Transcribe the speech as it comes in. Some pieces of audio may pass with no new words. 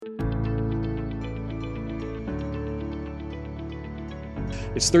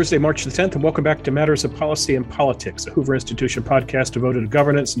It's Thursday, March the 10th, and welcome back to Matters of Policy and Politics, a Hoover Institution podcast devoted to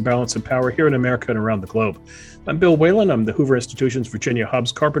governance and balance of power here in America and around the globe. I'm Bill Whalen. I'm the Hoover Institution's Virginia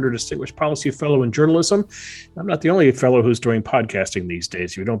Hobbs Carpenter Distinguished Policy Fellow in Journalism. I'm not the only fellow who's doing podcasting these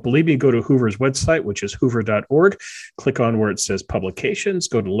days. If you don't believe me, go to Hoover's website, which is hoover.org. Click on where it says Publications.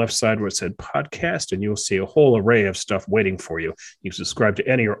 Go to the left side where it said Podcast, and you'll see a whole array of stuff waiting for you. You can subscribe to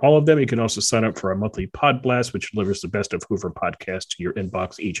any or all of them. You can also sign up for our monthly Pod Blast, which delivers the best of Hoover podcasts to your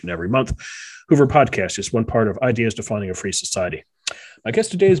inbox each and every month. Hoover Podcast is one part of Ideas Defining a Free Society. My guest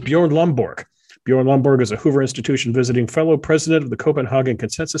today is Bjorn Lomborg. Bjorn Lomborg is a Hoover Institution visiting fellow, president of the Copenhagen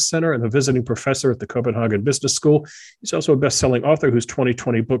Consensus Center, and a visiting professor at the Copenhagen Business School. He's also a best-selling author whose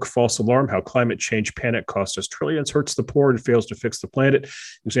 2020 book, False Alarm: How Climate Change Panic Costs Us Trillions, Hurts the Poor, and Fails to Fix the Planet,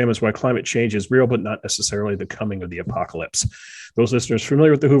 examines why climate change is real, but not necessarily the coming of the apocalypse. Those listeners familiar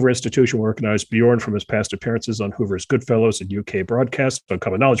with the Hoover Institution will recognize Bjorn from his past appearances on Hoover's Goodfellows and UK broadcast, on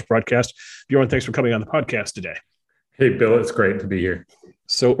Common Knowledge broadcast. Bjorn, thanks for coming on the podcast today. Hey, Bill, it's great to be here.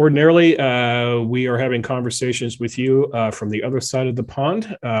 So ordinarily, we are having conversations with you from the other side of the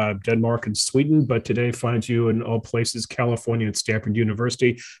pond, Denmark and Sweden, but today finds you in all places, California at Stanford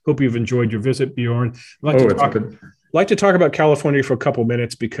University. Hope you've enjoyed your visit, Bjorn. I'd like to talk about California for a couple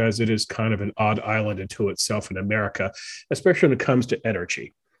minutes because it is kind of an odd island unto itself in America, especially when it comes to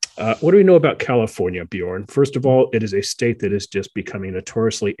energy. What do we know about California, Bjorn? First of all, it is a state that is just becoming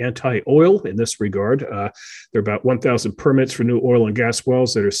notoriously anti-oil in this regard. There are about 1,000 permits for new oil and gas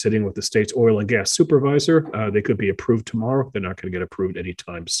wells that are sitting with the state's oil and gas supervisor. They could be approved tomorrow. They're not going to get approved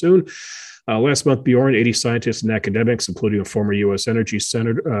anytime soon. Last month, Bjorn, 80 scientists and academics, including a former U.S. Energy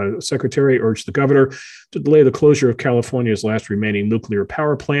Secretary, urged the governor to delay the closure of California's last remaining nuclear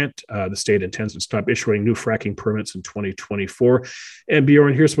power plant. The state intends to stop issuing new fracking permits in 2024. And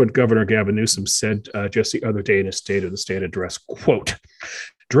Bjorn, here's what Governor Gavin Newsom said just the other day in his State of the State address, quote,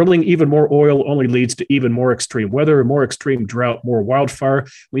 "Drilling even more oil only leads to even more extreme weather, more extreme drought, more wildfire.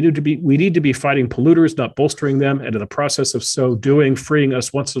 We need to be fighting polluters, not bolstering them, and in the process of so doing, freeing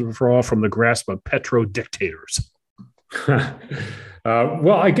us once and for all from the grasp of petro dictators."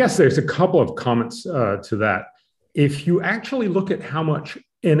 Well, I guess there's a couple of comments to that. If you actually look at how much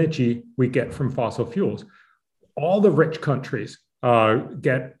energy we get from fossil fuels, all the rich countries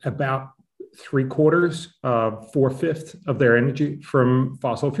get about 4/5 of their energy from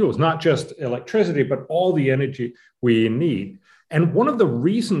fossil fuels, not just electricity, but all the energy we need. And one of the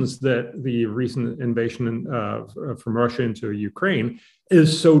reasons that the recent invasion from Russia into Ukraine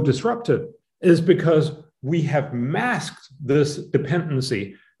is so disruptive is because we have masked this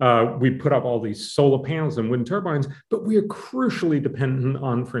dependency. We put up all these solar panels and wind turbines, but we are crucially dependent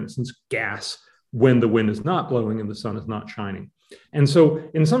on, for instance, gas when the wind is not blowing and the sun is not shining. And so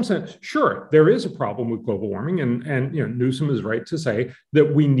in some sense, sure, there is a problem with global warming. And Newsom is right to say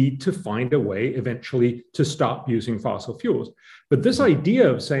that we need to find a way eventually to stop using fossil fuels. But this idea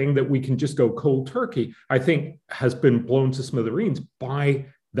of saying that we can just go cold turkey, I think, has been blown to smithereens by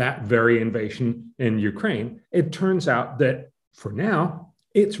that very invasion in Ukraine. It turns out that for now,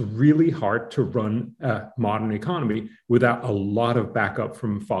 it's really hard to run a modern economy without a lot of backup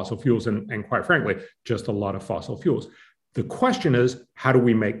from fossil fuels and quite frankly, just a lot of fossil fuels. The question is, how do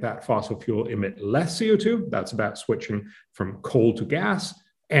we make that fossil fuel emit less CO2? That's about switching from coal to gas.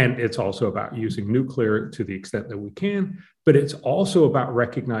 And it's also about using nuclear to the extent that we can. But it's also about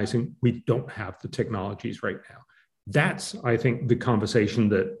recognizing we don't have the technologies right now. That's, I think, the conversation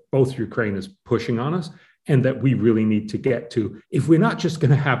that both Ukraine is pushing on us and that we really need to get to if we're not just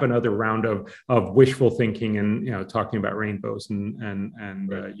going to have another round of wishful thinking and talking about rainbows and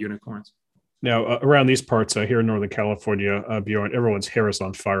unicorns. Now, around these parts here in Northern California, Bjorn, everyone's hair is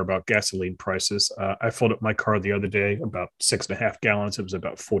on fire about gasoline prices. I filled up my car the other day, about 6.5 gallons. It was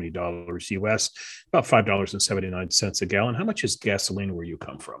about $40 US, about $5.79 a gallon. How much is gasoline where you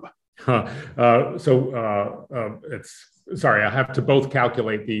come from? Sorry, I have to both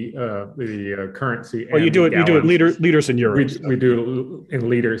calculate the currency. Well, you do it liters in euros. We do it in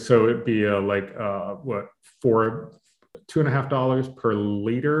liters, so it'd be $2.50 per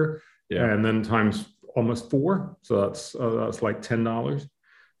liter. Yeah. And then times almost 4. So that's like $10.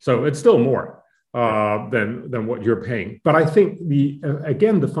 So it's still more than what you're paying. But I think the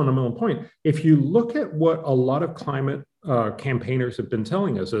fundamental point, if you look at what a lot of climate campaigners have been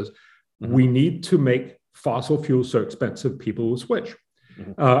telling us is we need to make fossil fuels so expensive people will switch.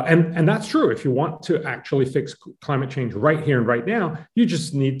 And that's true. If you want to actually fix climate change right here and right now, you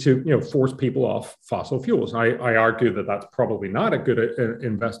just need to force people off fossil fuels. I argue that that's probably not a good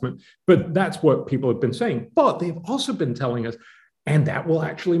investment, but that's what people have been saying. But they've also been telling us And that will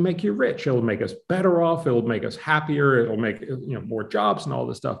actually make you rich. It'll make us better off. It'll make us happier. It'll make more jobs and all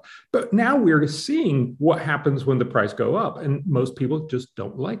this stuff. But now we're seeing what happens when the price go up, and most people just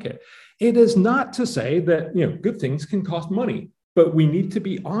don't like it. It is not to say that good things can cost money, but we need to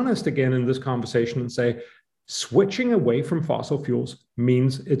be honest again in this conversation and say switching away from fossil fuels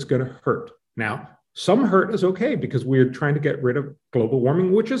means it's going to hurt. Now, some hurt is okay because we're trying to get rid of global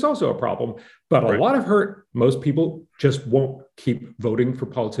warming, which is also a problem. But a lot of hurt, most people just won't keep voting for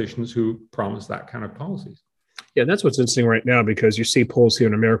politicians who promise that kind of policies. Yeah, that's what's interesting right now, because you see polls here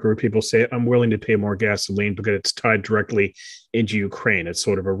in America where people say, I'm willing to pay more gasoline because it's tied directly into Ukraine. It's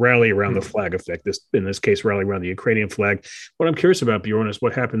sort of a rally around the flag effect. In this case, rally around the Ukrainian flag. What I'm curious about, Bjorn, is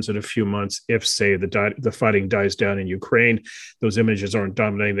what happens in a few months if, say, the fighting dies down in Ukraine, those images aren't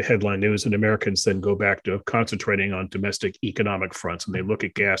dominating the headline news, and Americans then go back to concentrating on domestic economic fronts, and they look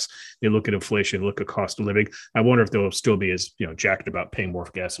at gas, they look at inflation, look at cost of living. I wonder if they'll still be as jacked about paying more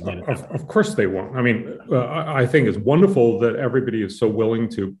for gasoline. Of course they won't. I mean, I think it's wonderful that everybody is so willing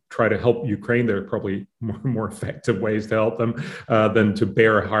to try to help Ukraine. There are probably more effective ways to help them than to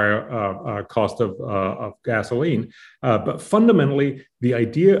bear a higher cost of gasoline. But fundamentally, the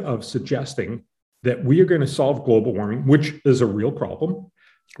idea of suggesting that we are going to solve global warming, which is a real problem,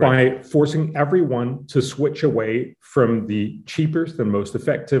 by forcing everyone to switch away from the cheapest and most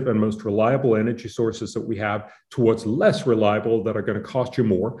effective and most reliable energy sources that we have towards less reliable that are going to cost you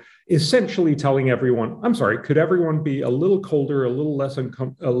more, essentially telling everyone, I'm sorry, could everyone be a little colder, a little less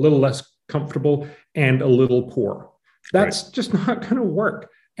comfortable, and a little poorer? That's just not going to work.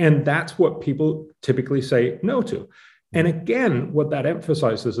 And that's what people typically say no to. And again, what that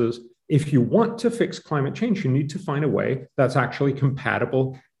emphasizes is, if you want to fix climate change, you need to find a way that's actually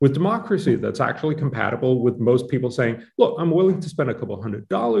compatible with democracy, that's actually compatible with most people saying, look, I'm willing to spend a couple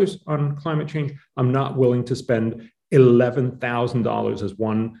 $100 on climate change. I'm not willing to spend $11,000, as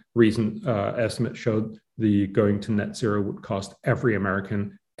one recent estimate showed the going to net zero would cost every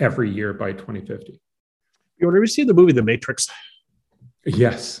American every year by 2050. You ever see the movie The Matrix?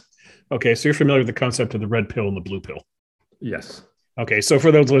 Yes. Okay, so you're familiar with the concept of the red pill and the blue pill? Yes. Okay, so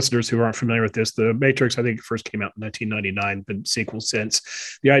for those listeners who aren't familiar with this, The Matrix, I think it first came out in 1999, but sequel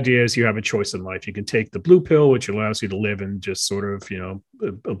since. The idea is you have a choice in life. You can take the blue pill, which allows you to live in just sort of,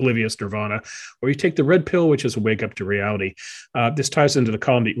 oblivious nirvana, or you take the red pill, which is a wake up to reality. This ties into the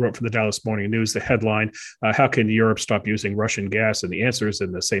column that you wrote for the Dallas Morning News, the headline, how can Europe stop using Russian gas? And the answer is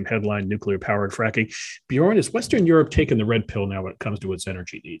in the same headline, nuclear power and fracking. Bjorn, is Western Europe taking the red pill now when it comes to its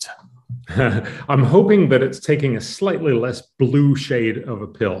energy needs? I'm hoping that it's taking a slightly less blue shade of a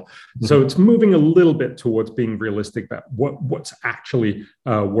pill. So it's moving a little bit towards being realistic about what's actually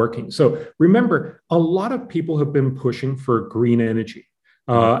working. So remember, a lot of people have been pushing for green energy.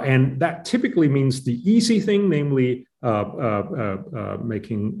 And that typically means the easy thing, namely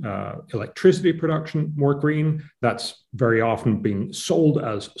making electricity production more green. That's very often being sold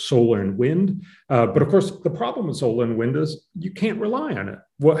as solar and wind. But of course, the problem with solar and wind is you can't rely on it.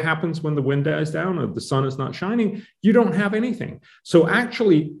 What happens when the wind dies down or the sun is not shining? You don't have anything. So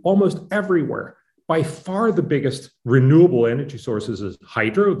actually, almost everywhere, by far the biggest renewable energy sources is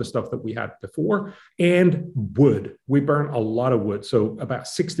hydro, the stuff that we had before, and wood. We burn a lot of wood. So about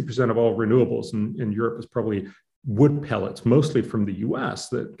 60% of all renewables in Europe is probably wood pellets, mostly from the US,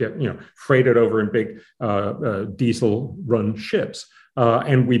 that get freighted over in big diesel-run ships.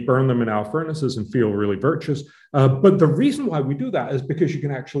 And we burn them in our furnaces and feel really virtuous. But the reason why we do that is because you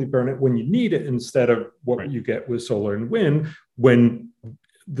can actually burn it when you need it instead of what you get with solar and wind, when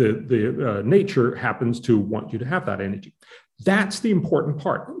the nature happens to want you to have that energy. That's the important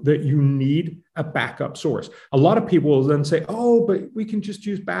part, that you need a backup source. A lot of people will then say, oh, but we can just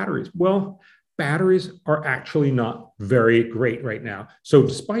use batteries. Well, batteries are actually not very great right now. So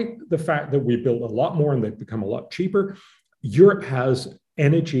despite the fact that we build a lot more and they've become a lot cheaper, Europe has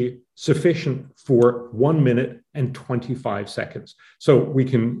energy sufficient for 1 minute and 25 seconds. So we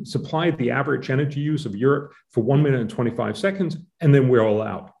can supply the average energy use of Europe for 1 minute and 25 seconds, and then we're all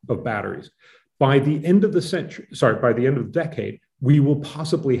out of batteries. By the end of by the end of the decade, we will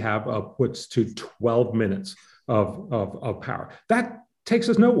possibly have upwards to 12 minutes of power. That takes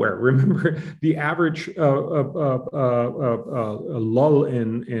us nowhere. Remember, the average lull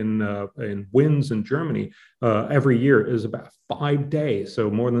in winds in Germany every year is about 5 days, so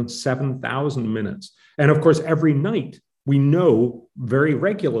more than 7,000 minutes. And of course, every night, we know very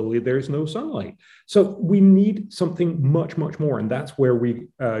regularly there's no sunlight. So we need something much, much more. And that's where we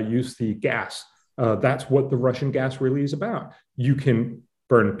use the gas. That's what the Russian gas really is about. You can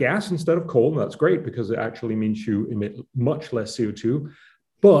burn gas instead of coal. And that's great because it actually means you emit much less CO2.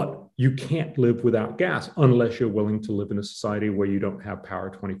 But you can't live without gas unless you're willing to live in a society where you don't have power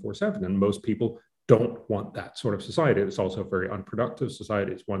 24/7. And most people don't want that sort of society. It's also a very unproductive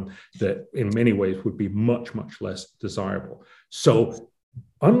society. It's one that in many ways would be much, much less desirable. So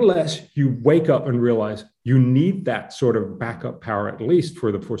unless you wake up and realize you need that sort of backup power, at least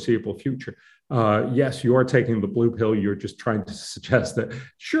for the foreseeable future, yes, you are taking the blue pill. You're just trying to suggest that,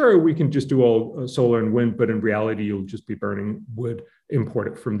 sure, we can just do all solar and wind, but in reality, you'll just be burning wood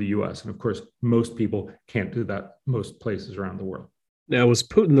imported from the US. And of course, most people can't do that most places around the world. Now, was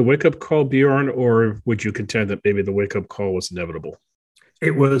Putin the wake-up call, Bjorn, or would you contend that maybe the wake-up call was inevitable?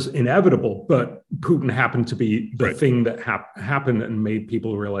 It was inevitable, but Putin happened to be the thing that happened and made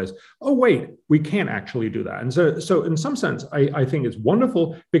people realize, oh, wait, we can't actually do that. And so in some sense, I think it's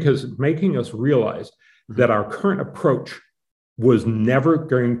wonderful because it's making us realize that our current approach was never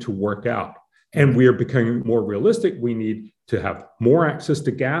going to work out. And we are becoming more realistic. We need to have more access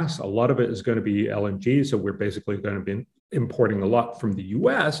to gas. A lot of it is going to be LNG. So we're basically going to be importing a lot from the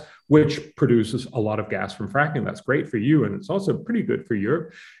US, which produces a lot of gas from fracking. That's great for you. And it's also pretty good for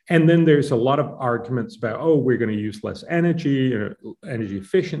Europe. And then there's a lot of arguments about, oh, we're going to use less energy, energy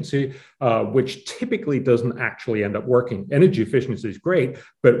efficiency, which typically doesn't actually end up working. Energy efficiency is great,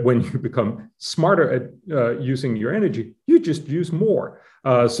 but when you become smarter at using your energy, you just use more.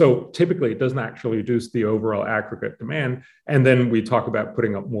 So typically it doesn't actually reduce the overall aggregate demand. And then we talk about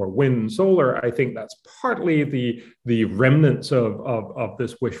putting up more wind and solar. I think that's partly the remnants of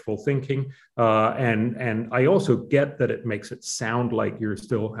this wishful thinking. And I also get that it makes it sound like you're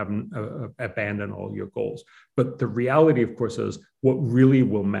still haven't abandoned all your goals. But the reality, of course, is what really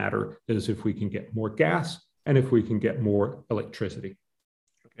will matter is if we can get more gas and if we can get more electricity.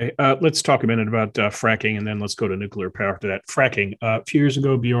 Okay, let's talk a minute about fracking, and then let's go to nuclear power after that. Fracking. A few years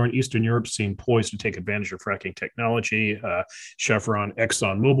ago, Bjorn, Eastern Europe seemed poised to take advantage of fracking technology. Chevron,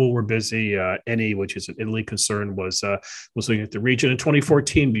 ExxonMobil were busy. Eni, which is an Italy concern, was looking at the region. In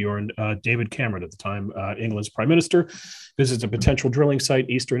 2014, Bjorn, David Cameron, at the time England's prime minister, visits a potential drilling site,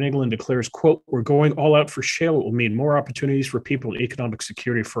 Eastern England, declares, quote, "We're going all out for shale. It will mean more opportunities for people and economic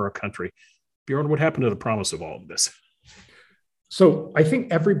security for our country." Bjorn, what happened to the promise of all of this? So I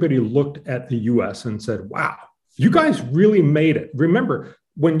think everybody looked at the US and said, wow, you guys really made it. Remember,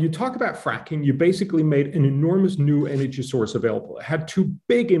 when you talk about fracking, you basically made an enormous new energy source available. It had two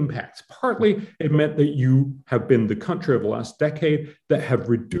big impacts. Partly, it meant that you have been the country of the last decade that have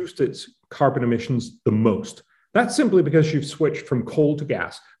reduced its carbon emissions the most. That's simply because you've switched from coal to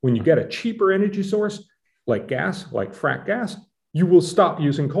gas. When you get a cheaper energy source, like gas, like frack gas, you will stop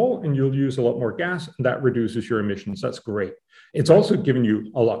using coal and you'll use a lot more gas, and that reduces your emissions. That's great. It's also given you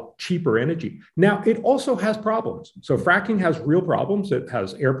a lot cheaper energy. Now, it also has problems. So fracking has real problems. It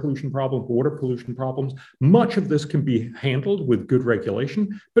has air pollution problems, water pollution problems. Much of this can be handled with good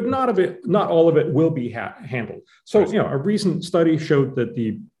regulation, but not all of it will be handled. So, a recent study showed that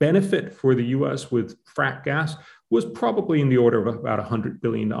the benefit for the US with frack gas was probably in the order of about $100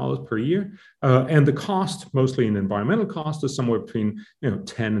 billion per year. And the cost, mostly in environmental cost, is somewhere between 10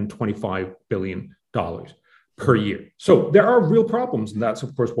 and $25 billion per year. So there are real problems. And that's,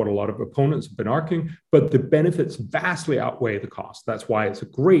 of course, what a lot of opponents have been arguing. But the benefits vastly outweigh the cost. That's why it's a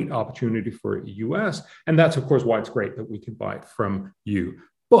great opportunity for the US. And that's, of course, why it's great that we can buy it from you.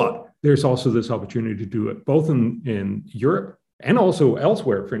 But there's also this opportunity to do it both in Europe and also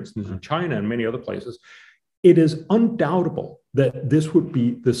elsewhere, for instance, in China and many other places. It is undoubtable that this would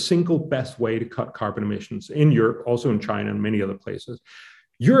be the single best way to cut carbon emissions in Europe, also in China and many other places.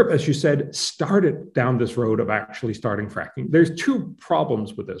 Europe, as you said, started down this road of actually starting fracking. There's two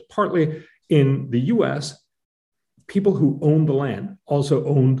problems with this. Partly in the US, people who own the land also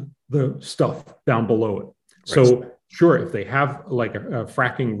owned the stuff down below it. Right. So sure, if they have like a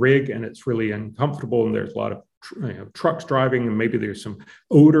fracking rig and it's really uncomfortable and there's a lot of trucks driving and maybe there's some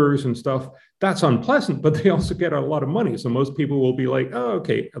odors and stuff, that's unpleasant, but they also get a lot of money. So most people will be like, oh,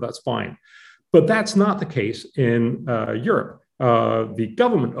 okay, that's fine. But that's not the case in Europe. The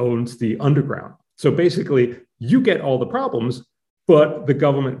government owns the underground. So basically, you get all the problems, but the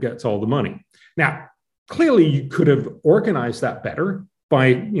government gets all the money. Now, clearly, you could have organized that better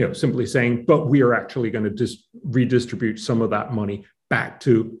by simply saying, but we are actually going to redistribute some of that money back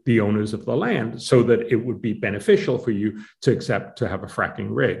to the owners of the land so that it would be beneficial for you to accept to have a fracking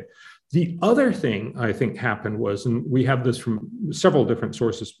rig. The other thing I think happened was, and we have this from several different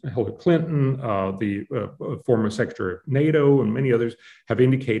sources, Hillary Clinton, the former secretary of NATO, and many others have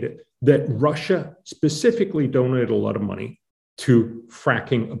indicated that Russia specifically donated a lot of money to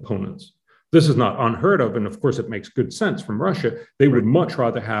fracking opponents. This is not unheard of, and of course it makes good sense from Russia. They would much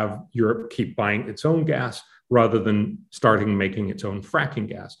rather have Europe keep buying its own gas rather than starting making its own fracking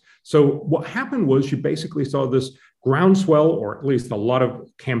gas. So what happened was you basically saw this groundswell, or at least a lot of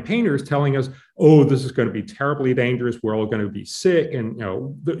campaigners telling us, oh, this is going to be terribly dangerous. We're all going to be sick. And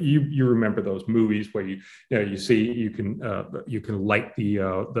you remember those movies where you see you can light the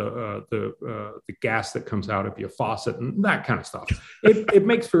gas that comes out of your faucet and that kind of stuff. It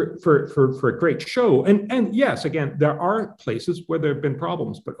makes for a great show. And yes, again, there are places where there have been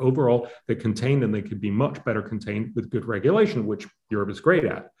problems, but overall they're contained, and they could be much better contained with good regulation, which Europe is great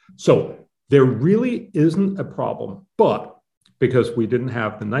at. So there really isn't a problem, but because we didn't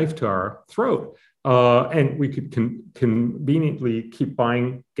have the knife to our throat, and we could conveniently keep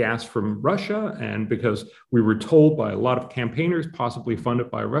buying gas from Russia, and because we were told by a lot of campaigners, possibly funded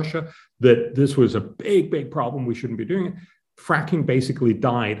by Russia, that this was a big, big problem, we shouldn't be doing it, fracking basically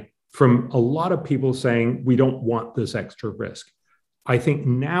died from a lot of people saying, we don't want this extra risk. I think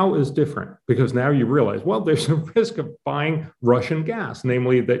now is different, because now you realize, well, there's a risk of buying Russian gas,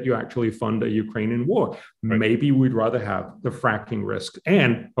 namely that you actually fund a Ukrainian war. Right. Maybe we'd rather have the fracking risk.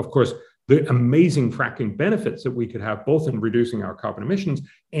 And of course, the amazing fracking benefits that we could have both in reducing our carbon emissions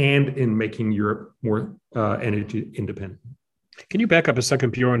and in making Europe more energy independent. Can you back up a second,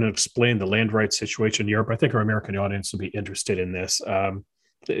 Bjorn, and explain the land rights situation in Europe? I think our American audience will be interested in this.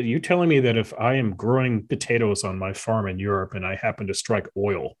 Are you telling me that if I am growing potatoes on my farm in Europe and I happen to strike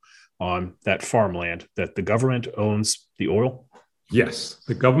oil on that farmland, that the government owns the oil? Yes,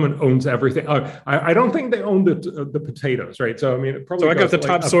 the government owns everything. I don't think they own the potatoes, right? So I mean, it probably. So I got the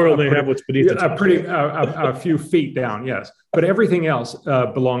topsoil, and they have what's beneath the top. A few feet down, yes, but everything else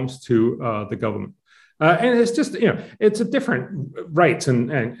belongs to the government. And it's just, it's a different rights.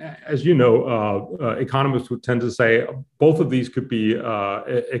 And as you know, economists would tend to say both of these could be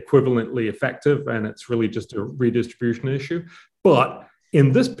equivalently effective, and it's really just a redistribution issue. But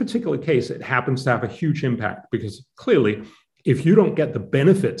in this particular case, it happens to have a huge impact, because clearly, if you don't get the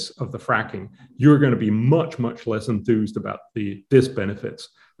benefits of the fracking, you're going to be much, much less enthused about the disbenefits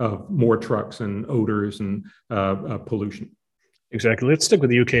of more trucks and odors and pollution. Exactly. Let's stick with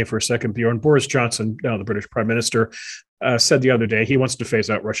the UK for a second, Bjorn. Boris Johnson, now the British Prime Minister, said the other day he wants to phase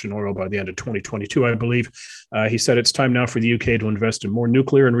out Russian oil by the end of 2022, I believe. He said it's time now for the UK to invest in more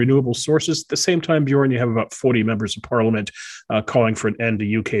nuclear and renewable sources. At the same time, Bjorn, you have about 40 members of parliament calling for an end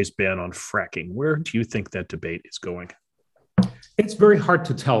to UK's ban on fracking. Where do you think that debate is going? It's very hard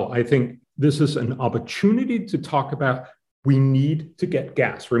to tell. I think this is an opportunity to talk about we need to get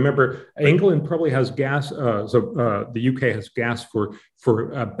gas. Remember, England probably has gas. The UK has gas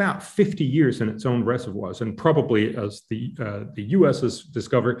for about 50 years in its own reservoirs, and probably, as the US has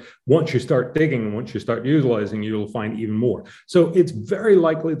discovered, once you start digging and once you start utilizing, you'll find even more. So it's very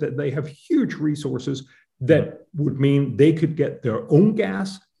likely that they have huge resources that would mean they could get their own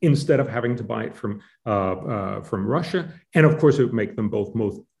gas instead of having to buy it from Russia. And of course, it would make them both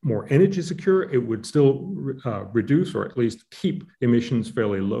more energy secure. It would still reduce, or at least keep, emissions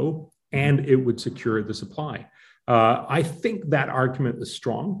fairly low, and it would secure the supply. I think that argument is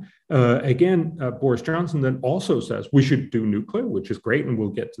strong. Again, Boris Johnson then also says we should do nuclear, which is great, and we'll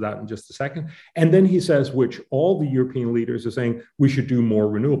get to that in just a second. And then he says, which all the European leaders are saying, we should do more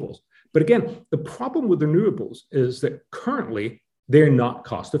renewables. But again, the problem with renewables is that currently they're not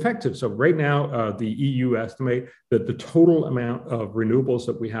cost effective. So right now, the EU estimate that the total amount of renewables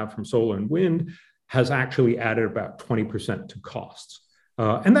that we have from solar and wind has actually added about 20% to costs.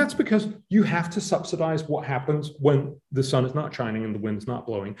 And that's because you have to subsidize what happens when the sun is not shining and the wind's not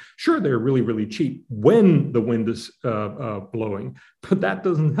blowing. Sure, they're really, really cheap when the wind is blowing, but that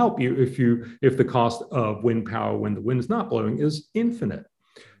doesn't help you if the cost of wind power when the wind is not blowing is infinite.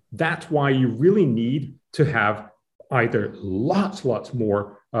 That's why you really need to have either lots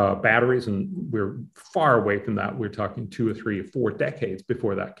more batteries, and we're far away from that. We're talking 2 or 3 or 4 decades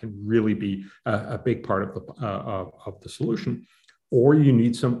before that can really be a big part of the solution. Or you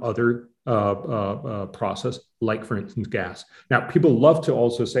need some other process, like, for instance, gas. Now, people love to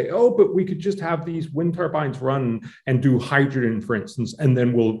also say, oh, but we could just have these wind turbines run and do hydrogen, for instance, and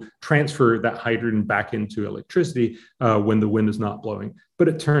then we'll transfer that hydrogen back into electricity when the wind is not blowing. But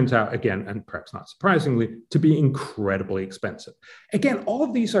it turns out, again, and perhaps not surprisingly, to be incredibly expensive. Again, all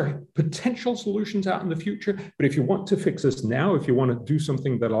of these are potential solutions out in the future. But if you want to fix this now, if you want to do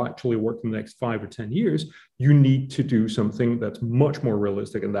something that'll actually work in the next 5 or 10 years, you need to do something that's much more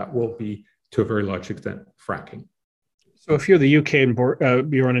realistic, and that will be, to a very large extent, fracking. So if you're the UK and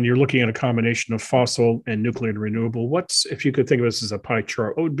Bjorn, and you're looking at a combination of fossil and nuclear and renewable, if you could think of this as a pie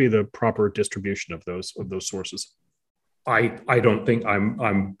chart, what would be the proper distribution of those sources? I don't think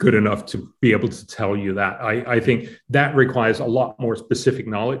I'm good enough to be able to tell you that. I think that requires a lot more specific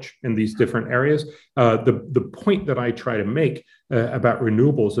knowledge in these different areas. The point that I try to make about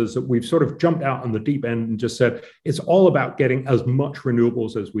renewables is that we've sort of jumped out on the deep end and just said it's all about getting as much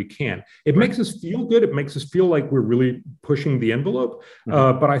renewables as we can. It makes us feel good. It makes us feel like we're really pushing the envelope.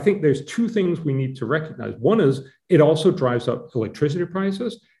 But I think there's two things we need to recognize. One is it also drives up electricity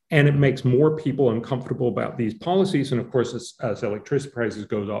prices. And it makes more people uncomfortable about these policies. And of course, as electricity prices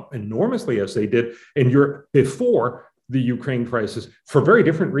goes up enormously, as they did in Europe before the Ukraine crisis, for very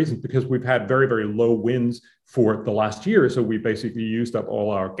different reasons, because we've had very, very low winds for the last year. So we basically used up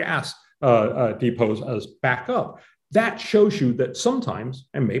all our gas depots as backup. That shows you that sometimes,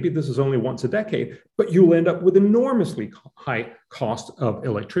 and maybe this is only once a decade, but you'll end up with enormously high cost of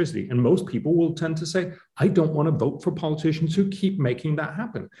electricity. And most people will tend to say, I don't want to vote for politicians who keep making that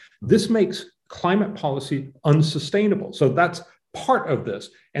happen. This makes climate policy unsustainable. So that's part of this.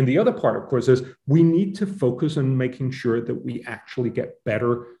 And the other part, of course, is we need to focus on making sure that we actually get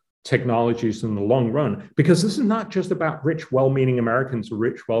better technologies in the long run, because this is not just about rich, well-meaning Americans or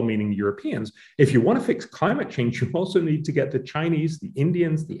rich, well-meaning Europeans. If you want to fix climate change, you also need to get the Chinese, the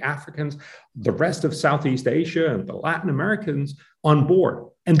Indians, the Africans, the rest of Southeast Asia and the Latin Americans on board.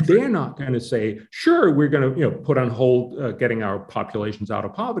 And they're not going to say, sure, we're going to put on hold getting our populations out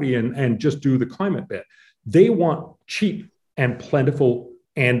of poverty and just do the climate bit. They want cheap and plentiful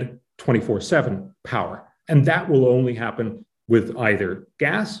and 24/7 power. And that will only happen with either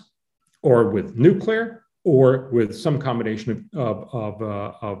gas or with nuclear, or with some combination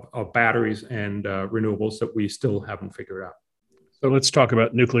of batteries and renewables that we still haven't figured out. So let's talk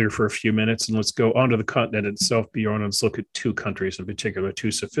about nuclear for a few minutes, and let's go onto the continent itself, Bjorn, and let's look at two countries in particular, two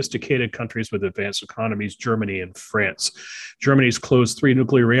sophisticated countries with advanced economies, Germany and France. Germany's closed 3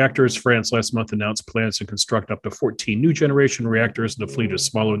 nuclear reactors. France last month announced plans to construct up to 14 new generation reactors and a fleet of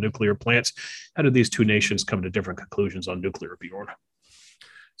smaller nuclear plants. How did these two nations come to different conclusions on nuclear, Bjorn?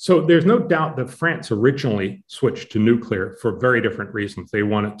 So there's no doubt that France originally switched to nuclear for very different reasons. They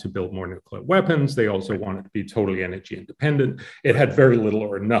wanted to build more nuclear weapons. They also wanted to be totally energy independent. It had very little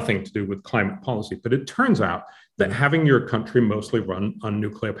or nothing to do with climate policy. But it turns out that having your country mostly run on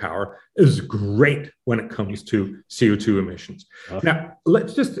nuclear power is great when it comes to CO2 emissions. Now,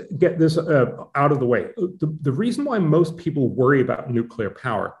 let's just get this out of the way. The reason why most people worry about nuclear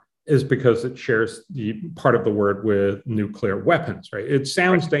power is because it shares the part of the word with nuclear weapons, right? It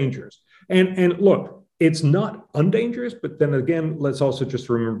sounds dangerous. And look, it's not undangerous, but then again, let's also just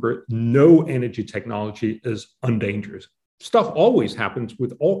remember no energy technology is undangerous. Stuff always happens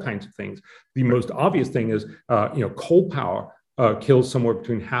with all kinds of things. The most obvious thing is, coal power kills somewhere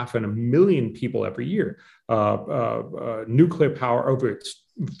between 500,000 people every year. Nuclear power over its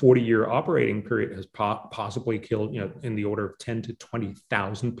 40-year operating period has possibly killed, in the order of 10 to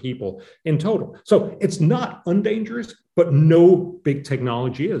 20,000 people in total. So it's not undangerous, but no big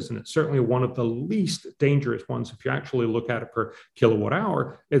technology is. And it's certainly one of the least dangerous ones. If you actually look at it per kilowatt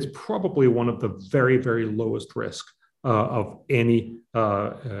hour, it's probably one of the very, very lowest risk of any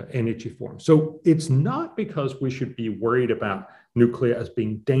energy form. So it's not because we should be worried about nuclear as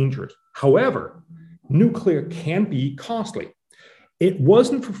being dangerous. However, nuclear can be costly. It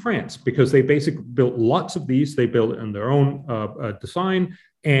wasn't for France because they basically built lots of these. They built it in their own design,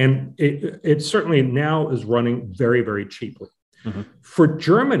 and it certainly now is running very, very cheaply. For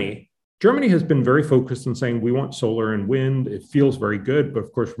Germany, Germany has been very focused on saying we want solar and wind. It feels very good, but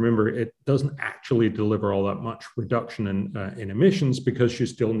of course, remember, it doesn't actually deliver all that much reduction in emissions because you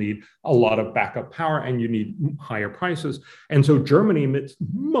still need a lot of backup power and you need higher prices. And so Germany emits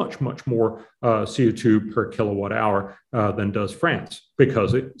much, much more CO2 per kilowatt hour than does France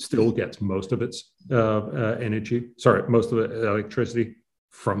because it still gets most of its most of the electricity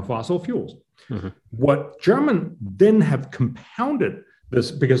from fossil fuels. What German then have compounded this,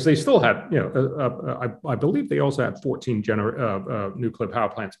 because they still had, I believe they also had 14 nuclear power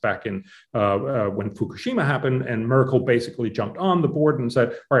plants back in when Fukushima happened, and Merkel basically jumped on the board and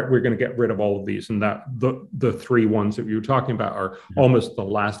said, all right, we're going to get rid of all of these. And that the 3 ones that you were talking about are almost the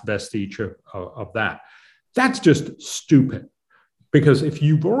last vestige of that. That's just stupid, because if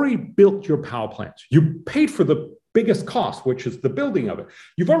you've already built your power plants, you paid for the biggest cost, which is the building of it.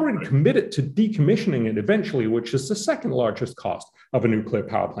 You've already committed to decommissioning it eventually, which is the second largest cost of a nuclear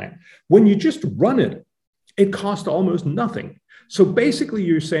power plant. When you just run it, it costs almost nothing. So basically,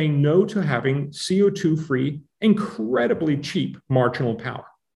 you're saying no to having CO2-free, incredibly cheap marginal power.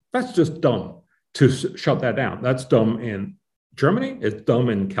 That's just dumb to shut that down. That's dumb in Germany, it's dumb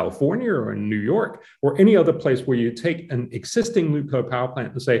in California or in New York or any other place where you take an existing nuclear power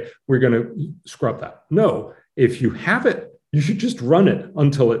plant and say, we're going to scrub that. No, if you have it, you should just run it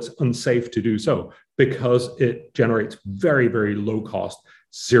until it's unsafe to do so, because it generates very, very low cost,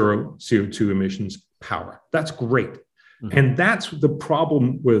 zero CO2 emissions power. That's great. Mm-hmm. And that's the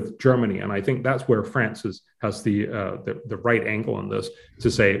problem with Germany. And I think that's where France has the right angle on this, to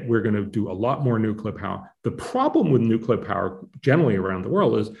say we're going to do a lot more nuclear power. The problem with nuclear power generally around the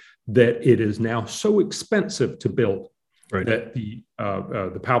world is that it is now so expensive to build. Right. That the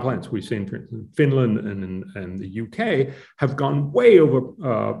power plants we've seen, for instance, in Finland and the UK, have gone way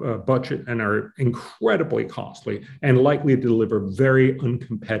over budget and are incredibly costly and likely to deliver very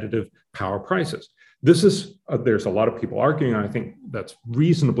uncompetitive power prices. This is, there's a lot of people arguing, and I think that's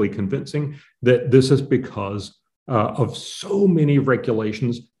reasonably convincing, that this is because of so many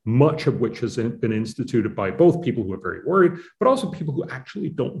regulations, much of which has been instituted by both people who are very worried, but also people who actually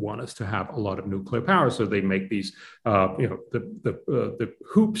don't want us to have a lot of nuclear power. So they make these, the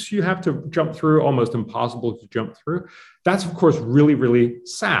hoops you have to jump through, almost impossible to jump through. That's, of course, really, really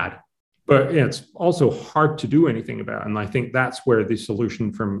sad. But it's also hard to do anything about. And I think that's where the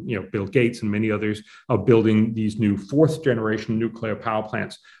solution from Bill Gates and many others of building these new fourth generation nuclear power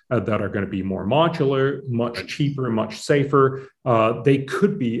plants that are going to be more modular, much cheaper, much safer. They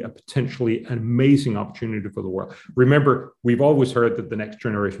could be a potentially an amazing opportunity for the world. Remember, we've always heard that the next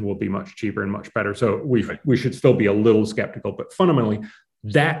generation will be much cheaper and much better. So we should still be a little skeptical. But fundamentally,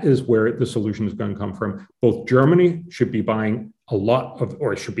 that is where the solution is going to come from. Both Germany should be buying a lot of,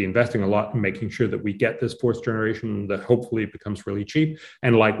 or should be investing a lot in making sure that we get this fourth generation, that hopefully it becomes really cheap.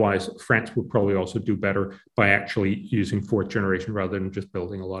 And likewise, France would probably also do better by actually using fourth generation rather than just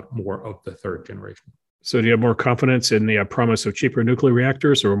building a lot more of the third generation. So do you have more confidence in the promise of cheaper nuclear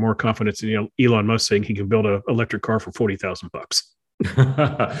reactors, or more confidence in Elon Musk saying he can build an electric car for $40,000?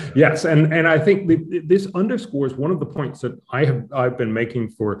 Yes, and I think this underscores one of the points that I've been making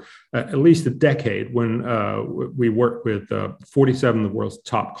for at least a decade, when we worked with 47 of the world's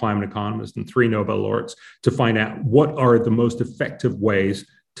top climate economists and 3 Nobel laureates to find out what are the most effective ways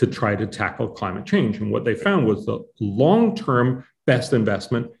to try to tackle climate change. And what they found was the long-term best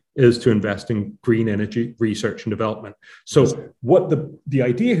investment is to invest in green energy research and development. So what the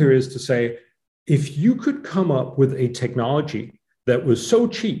idea here is to say, if you could come up with a technology that was so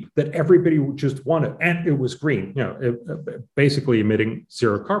cheap that everybody would just want it, and it was green, basically emitting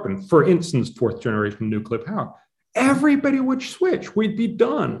zero carbon, for instance, fourth generation nuclear power, everybody would switch. We'd be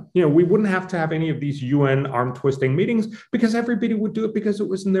done. We wouldn't have to have any of these UN arm twisting meetings, because everybody would do it because it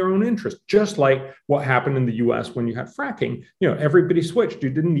was in their own interest. Just like what happened in the US when you had fracking, everybody switched.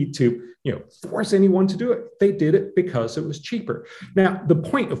 You didn't need to, force anyone to do it. They did it because it was cheaper. Now, the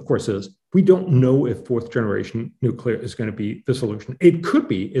point, of course, is we don't know if fourth generation nuclear is going to be the solution. It could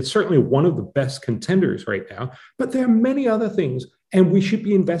be. It's certainly one of the best contenders right now, but there are many other things. And we should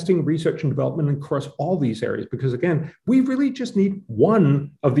be investing in research and development across all these areas, because, again, we really just need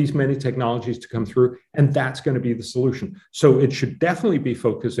one of these many technologies to come through, and that's going to be the solution. So it should definitely be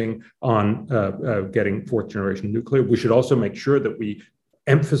focusing on getting fourth generation nuclear. We should also make sure that we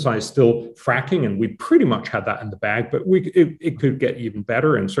emphasize still fracking, and we pretty much had that in the bag, but it could get even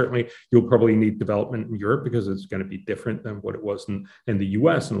better. And certainly you'll probably need development in Europe, because it's going to be different than what it was in the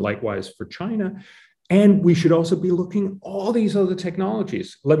US, and likewise for China. And we should also be looking at all these other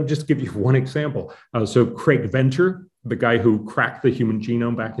technologies. Let me just give you one example. So Craig Venter, the guy who cracked the human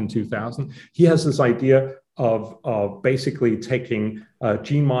genome back in 2000, he has this idea of basically taking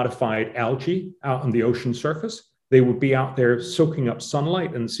gene-modified algae out on the ocean surface. They would be out there soaking up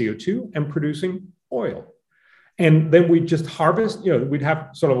sunlight and CO2 and producing oil. And then we just harvest, we'd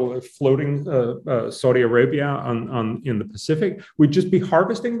have sort of a floating Saudi Arabia in the Pacific. We'd just be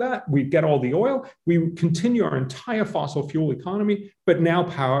harvesting that. We'd get all the oil. We would continue our entire fossil fuel economy, but now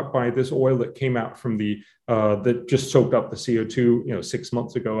powered by this oil that came out from that just soaked up the CO2, 6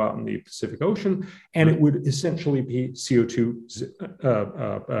 months ago out in the Pacific Ocean. And it would essentially be CO2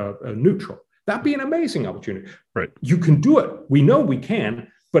 neutral. That'd be an amazing opportunity. Right. You can do it. We know we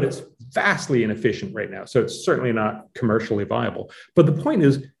can, but it's vastly inefficient right now. So it's certainly not commercially viable. But the point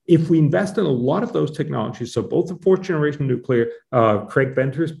is, if we invest in a lot of those technologies, so both the fourth generation nuclear, Craig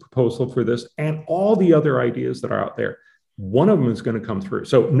Venter's proposal for this, and all the other ideas that are out there, one of them is going to come through.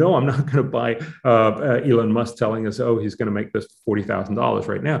 So no, I'm not going to buy Elon Musk telling us, oh, he's going to make this $40,000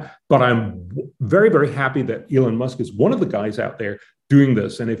 right now. But I'm very, very happy that Elon Musk is one of the guys out there doing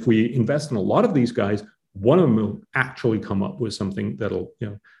this. And if we invest in a lot of these guys, one of them will actually come up with something that'll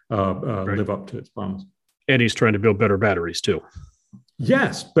live up to its promise. And he's trying to build better batteries too.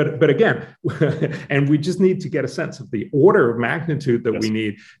 Yes, but again, and we just need to get a sense of the order of magnitude that Yes. we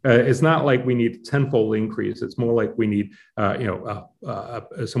need. It's not like we need a tenfold increase. It's more like we need,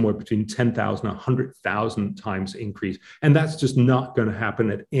 somewhere between 10,000 and 100,000 times increase, and that's just not going to happen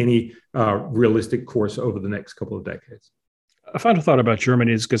at any realistic course over the next couple of decades. A final thought about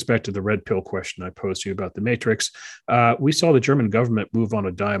Germany. This gets back to the red pill question I posed to you about the matrix. We saw the German government move on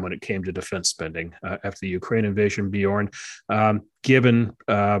a dime when it came to defense spending after the Ukraine invasion, Bjorn. Given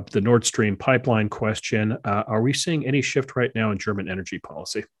the Nord Stream pipeline question, are we seeing any shift right now in German energy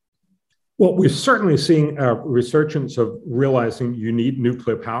policy? Well, we're certainly seeing a resurgence of realizing you need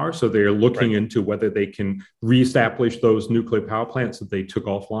nuclear power. So they're looking into whether they can reestablish those nuclear power plants that they took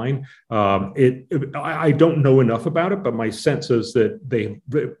offline. I don't know enough about it, but my sense is that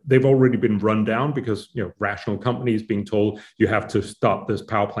they've already been run down because rational companies being told you have to stop this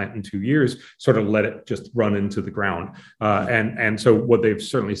power plant in 2 years, sort of let it just run into the ground. And so what they've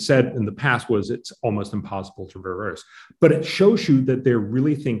certainly said in the past was it's almost impossible to reverse. But it shows you that they're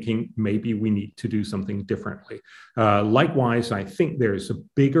really thinking maybe we need to do something differently. Likewise, I think there's a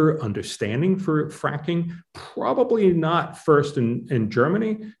bigger understanding for fracking, probably not first in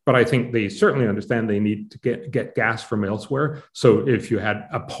Germany, but I think they certainly understand they need to get gas from elsewhere. So if you had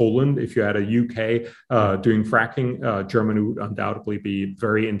a Poland, if you had a UK doing fracking, Germany would undoubtedly be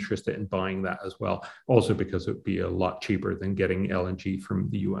very interested in buying that as well, also because it would be a lot cheaper than getting LNG from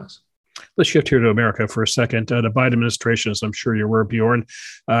the US. Let's shift here to America for a second. The Biden administration, as I'm sure you're aware, Bjorn,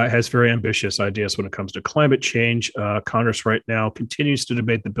 has very ambitious ideas when it comes to climate change. Congress right now continues to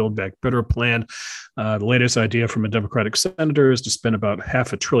debate the Build Back Better plan. The latest idea from a Democratic senator is to spend about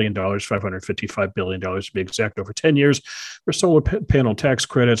 $500 billion, $555 billion to be exact, over 10 years for solar panel tax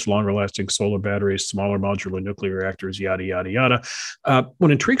credits, longer-lasting solar batteries, smaller modular nuclear reactors, yada, yada, yada.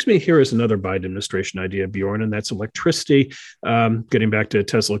 What intrigues me here is another Biden administration idea, Bjorn, and that's electricity. Getting back to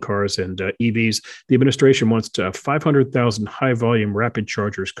Tesla cars and EVs, the administration wants 500,000 high-volume rapid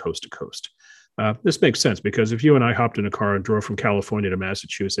chargers coast to coast. This makes sense because if you and I hopped in a car and drove from California to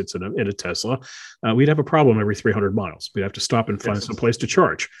Massachusetts in a Tesla, we'd have a problem every 300 miles. We'd have to stop and find some place to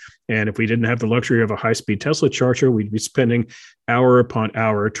charge. And if we didn't have the luxury of a high-speed Tesla charger, we'd be spending hour upon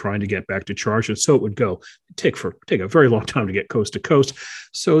hour trying to get back to charge. And so it would go. Take a very long time to get coast to coast.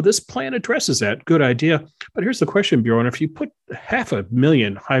 So this plan addresses that. Good idea. But here's the question, Bjorn. If you put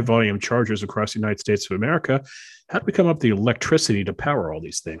 500,000 high-volume chargers across the United States of America, how do we come up with the electricity to power all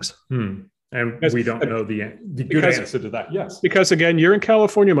these things? And we don't know the good answer to that. Yes. Because again, you're in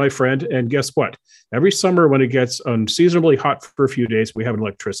California, my friend, and guess what? Every summer when it gets unseasonably hot for a few days, we have an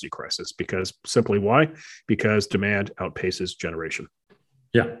electricity crisis. Because simply why? Because demand outpaces generation.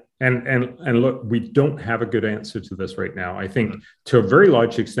 Yeah. And look, we don't have a good answer to this right now. I think to a very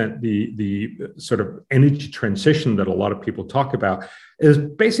large extent, the sort of energy transition that a lot of people talk about is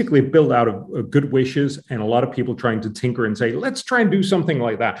basically built out of good wishes and a lot of people trying to tinker and say, let's try and do something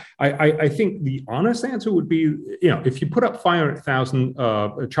like that. I think the honest answer would be, if you put up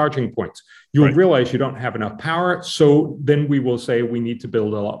 500,000 charging points, you'll realize you don't have enough power. So then we will say we need to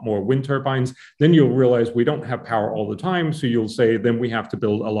build a lot more wind turbines. Then you'll realize we don't have power all the time. So you'll say then we have to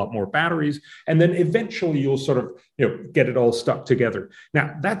build a lot more batteries. And then eventually you'll sort of get it all stuck together.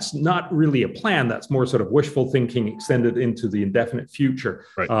 Now, that's not really a plan. That's more sort of wishful thinking extended into the indefinite future.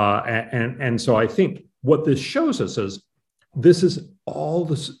 And so I think what this shows us is this is all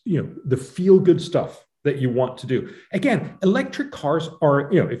this, the feel-good stuff that you want to do. Again, electric cars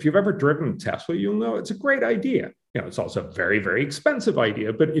are, if you've ever driven a Tesla, you'll know it's a great idea. It's also a very, very expensive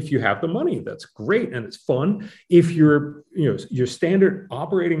idea, but if you have the money, that's great and it's fun. If your standard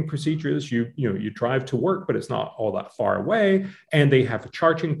operating procedure is you drive to work, but it's not all that far away, and they have a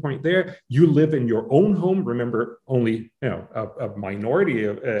charging point there. You live in your own home. Remember, only a minority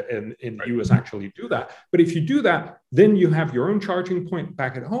in the U.S. actually do that. But if you do that, then you have your own charging point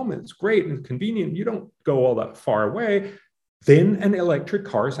back at home, and it's great and convenient. You don't go all that far away. Then an electric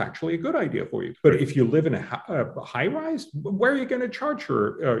car is actually a good idea for you. But if you live in a high rise, where are you going to charge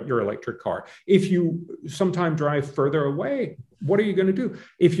your electric car? If you sometime drive further away, what are you going to do?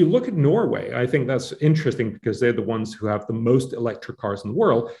 If you look at Norway, I think that's interesting because they're the ones who have the most electric cars in the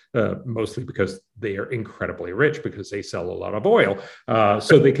world, mostly because they are incredibly rich because they sell a lot of oil.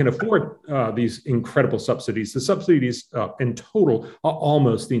 So they can afford these incredible subsidies. The subsidies in total are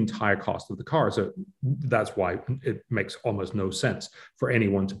almost the entire cost of the car. So that's why it makes almost no sense for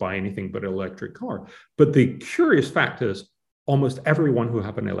anyone to buy anything but an electric car. But the curious fact is almost everyone who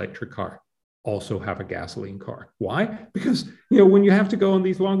have an electric car also have a gasoline car. Why? Because, when you have to go on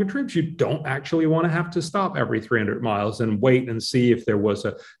these longer trips, you don't actually want to have to stop every 300 miles and wait and see if there was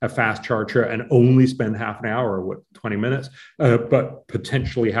a fast charger and only spend half an hour or 20 minutes, but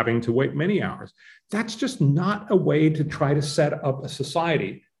potentially having to wait many hours. That's just not a way to try to set up a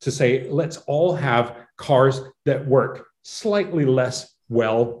society to say, let's all have cars that work slightly less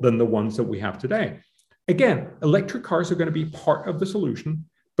well than the ones that we have today. Again, electric cars are going to be part of the solution,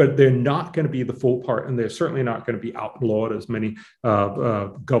 but they're not going to be the full part, and they're certainly not going to be outlawed as many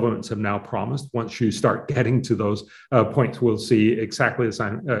governments have now promised. Once you start getting to those points, we'll see exactly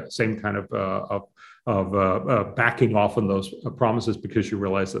the same kind of backing off on those promises, because you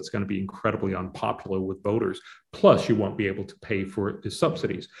realize that's going to be incredibly unpopular with voters. Plus, you won't be able to pay for the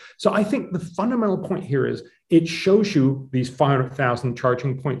subsidies. So I think the fundamental point here is it shows you these 500,000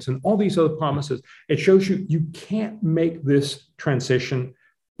 charging points and all these other promises. It shows you you can't make this transition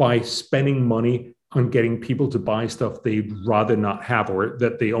by spending money on getting people to buy stuff they'd rather not have, or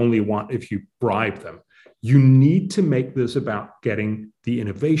that they only want if you bribe them. You need to make this about getting the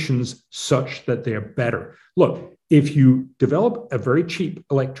innovations such that they're better. Look, if you develop a very cheap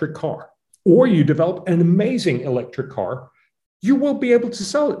electric car, or you develop an amazing electric car, you will be able to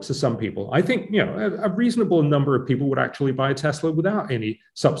sell it to some people. I think, a reasonable number of people would actually buy a Tesla without any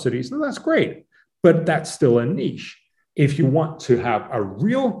subsidies, and that's great, but that's still a niche. If you want to have a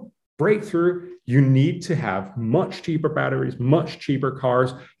real breakthrough, you need to have much cheaper batteries, much cheaper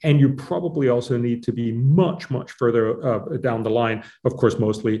cars, and you probably also need to be much, much further down the line. Of course,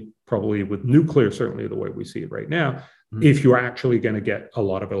 mostly probably with nuclear, certainly the way we see it right now, if you're actually going to get a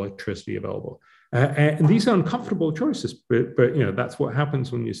lot of electricity available. And these are uncomfortable choices, but that's what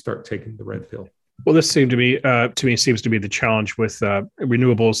happens when you start taking the red pill. Well, this seems to be the challenge with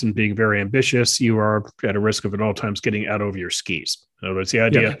renewables and being very ambitious. You are at a risk of at all times getting out over your skis. In other words, the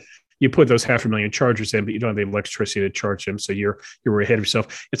idea you put those 500,000 chargers in, but you don't have the electricity to charge them, so you're ahead of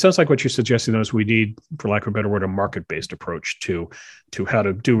yourself. It sounds like what you're suggesting, though, is we need, for lack of a better word, a market-based approach to how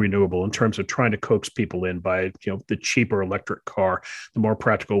to do renewable in terms of trying to coax people in by the cheaper electric car, the more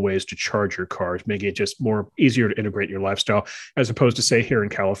practical ways to charge your cars, making it just more easier to integrate in your lifestyle, as opposed to, say, here in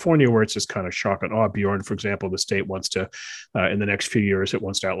California, where it's just kind of shock and awe. Bjorn, for example, the state wants to, in the next few years, it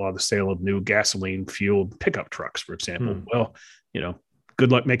wants to outlaw the sale of new gasoline-fueled pickup trucks, for example. Well,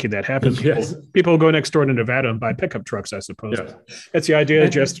 good luck making that happen. People go next door to Nevada and buy pickup trucks, I suppose. That's the idea.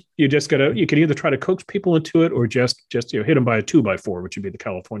 You can either try to coax people into it, or just hit them by a 2x4, which would be the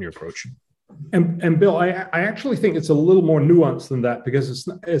California approach. And Bill, I actually think it's a little more nuanced than that, because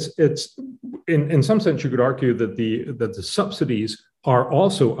it's in some sense you could argue that the subsidies are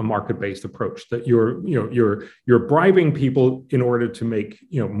also a market-based approach, that you're bribing people in order to make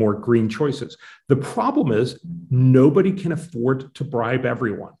more green choices. The problem is nobody can afford to bribe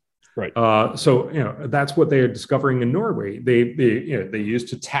everyone. Right. So that's what they are discovering in Norway. They used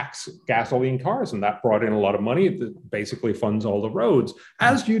to tax gasoline cars, and that brought in a lot of money. That basically funds all the roads,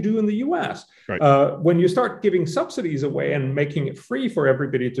 as you do in the U.S. Right. When you start giving subsidies away and making it free for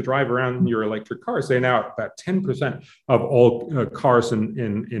everybody to drive around in your electric cars, they now about 10% of all cars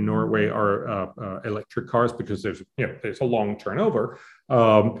in Norway are electric cars, because there's a long turnover.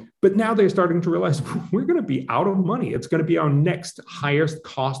 But now they're starting to realize we're going to be out of money. It's going to be our next highest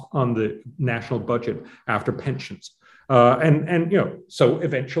cost on the national budget after pensions. So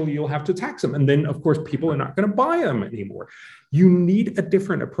eventually you'll have to tax them. And then, of course, people are not going to buy them anymore. You need a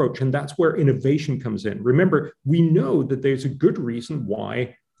different approach. And that's where innovation comes in. Remember, we know that there's a good reason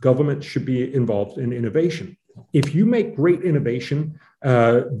why government should be involved in innovation. If you make great innovation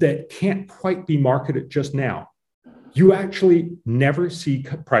that can't quite be marketed just now, you actually never see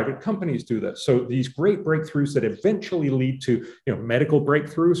private companies do this. So these great breakthroughs that eventually lead to medical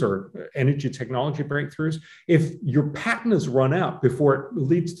breakthroughs or energy technology breakthroughs, if your patent is run out before it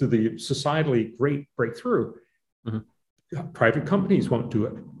leads to the societally great breakthrough, private companies won't do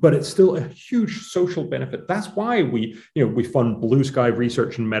it. But it's still a huge social benefit. That's why we fund Blue Sky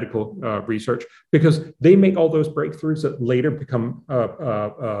Research and medical research, because they make all those breakthroughs that later become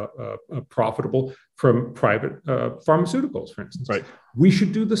profitable from private pharmaceuticals, for instance. Right. We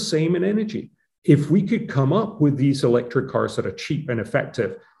should do the same in energy. If we could come up with these electric cars that are cheap and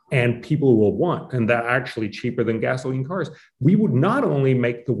effective, and people will want, and that actually cheaper than gasoline cars, we would not only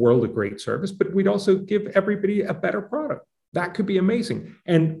make the world a great service, but we'd also give everybody a better product. That could be amazing.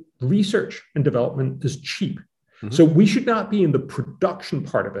 And research and development is cheap. So we should not be in the production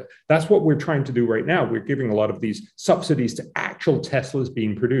part of it. That's what we're trying to do right now. We're giving a lot of these subsidies to actual Teslas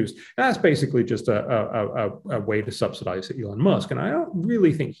being produced. And that's basically just a way to subsidize Elon Musk. And I don't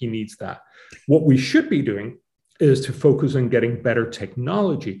really think he needs that. What we should be doing is to focus on getting better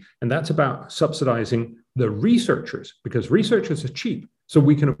technology. And that's about subsidizing the researchers, because researchers are cheap. So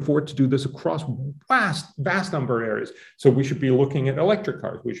we can afford to do this across vast number of areas. So we should be looking at electric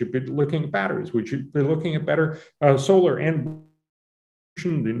cars. We should be looking at batteries. We should be looking at better solar and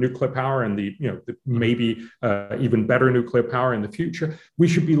the nuclear power, and maybe even better nuclear power in the future. We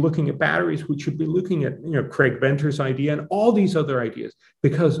should be looking at batteries. We should be looking at Craig Venter's idea and all these other ideas,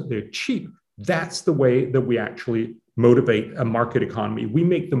 because they're cheap. That's the way that we actually motivate a market economy. We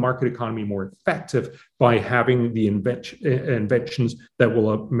make the market economy more effective by having the inventions that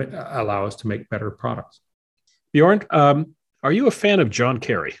will allow us to make better products. Bjorn, are you a fan of John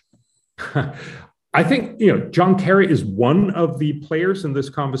Kerry? I think John Kerry is one of the players in this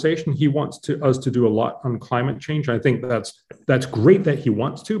conversation. He wants us to do a lot on climate change. I think that's great that he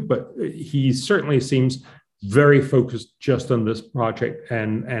wants to, but he certainly seems very focused just on this project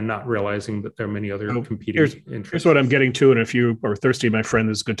and not realizing that there are many other competing interests. Here's what I'm getting to. And if you are thirsty, my friend,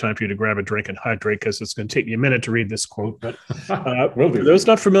 this is a good time for you to grab a drink and hydrate, because it's going to take me a minute to read this quote. But for those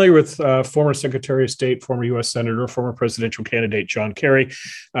not familiar with former Secretary of State, former U.S. Senator, former presidential candidate John Kerry,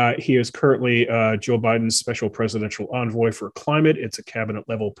 he is currently Joe Biden's special presidential envoy for climate. It's a cabinet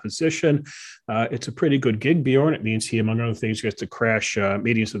level position. It's a pretty good gig, Bjorn. It means he, among other things, gets to crash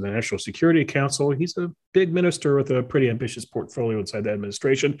meetings with the National Security Council. He's a big minister with a pretty ambitious portfolio inside the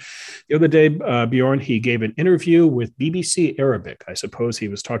administration. The other day, Bjorn, he gave an interview with BBC Arabic. I suppose he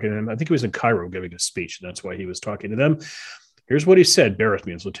was talking to them. I think he was in Cairo giving a speech, and that's why he was talking to them. Here's what he said. Bear with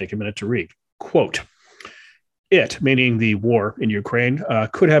me, as we'll take a minute to read. Quote, "It," meaning the war in Ukraine,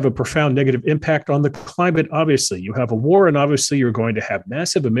 could have a profound negative impact on the climate. Obviously, you have a war, and obviously you're going to have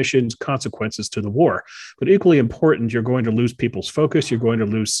massive emissions consequences to the war. But equally important, you're going to lose people's focus. You're going to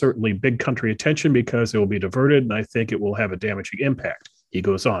lose certainly big country attention, because it will be diverted, and I think it will have a damaging impact. He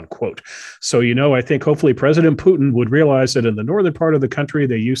goes on, quote, "So, I think hopefully President Putin would realize that in the northern part of the country,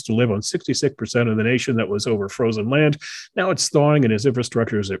 they used to live on 66% of the nation that was over frozen land. Now it's thawing and his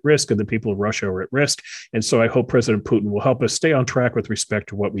infrastructure is at risk, and the people of Russia are at risk. And so I hope President Putin will help us stay on track with respect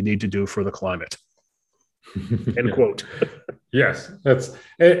to what we need to do for the climate." End quote. Yes,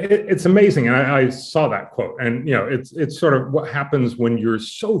 it's amazing. And I saw that quote. And, it's sort of what happens when you're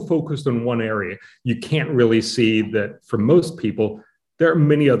so focused on one area. You can't really see that for most people, there are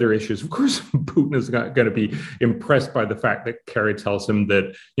many other issues. Of course, Putin is not going to be impressed by the fact that Kerry tells him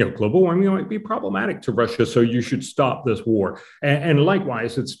that global warming might be problematic to Russia, so you should stop this war. And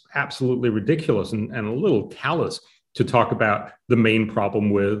likewise, it's absolutely ridiculous and a little callous to talk about the main problem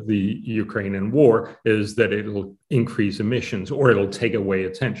with the Ukrainian war is that it'll increase emissions or it'll take away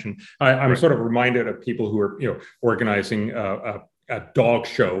attention. I'm sort of reminded of people who are organizing a dog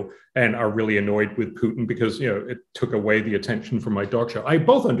show and are really annoyed with Putin because, it took away the attention from my dog show. I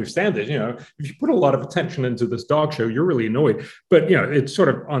both understand that, if you put a lot of attention into this dog show, you're really annoyed. But, it's sort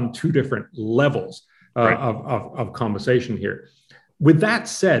of on two different levels of conversation here. With that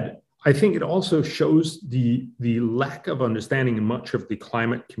said, I think it also shows the lack of understanding in much of the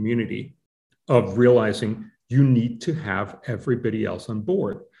climate community of realizing you need to have everybody else on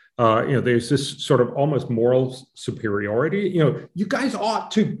board. There's this sort of almost moral superiority. You guys ought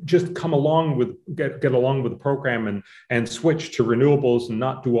to just come along with get along with the program and switch to renewables and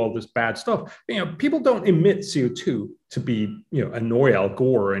not do all this bad stuff. People don't emit CO2 to be annoy Al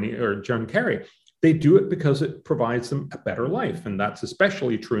Gore or John Kerry. They do it because it provides them a better life, and that's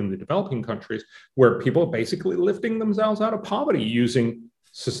especially true in the developing countries where people are basically lifting themselves out of poverty using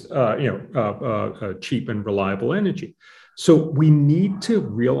cheap and reliable energy. So we need to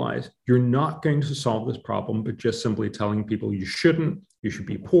realize you're not going to solve this problem by just simply telling people you shouldn't, you should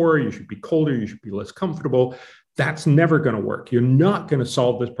be poorer, you should be colder, you should be less comfortable. That's never going to work. You're not going to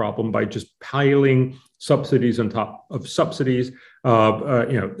solve this problem by just piling subsidies on top of subsidies.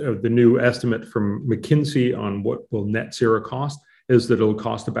 The new estimate from McKinsey on what will net zero cost is that it'll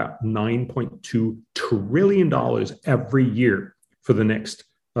cost about $9.2 trillion every year for the next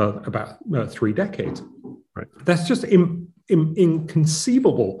about 3 decades. Right. That's just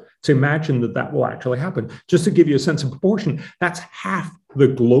inconceivable to imagine that will actually happen. Just to give you a sense of proportion, that's half the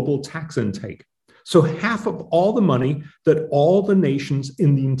global tax intake. So half of all the money that all the nations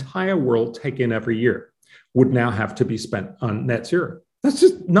in the entire world take in every year would now have to be spent on net zero. That's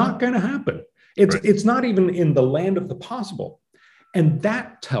just not going to happen. It's not even in the land of the possible. And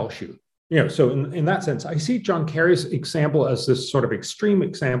that tells you, so in that sense, I see John Kerry's example as this sort of extreme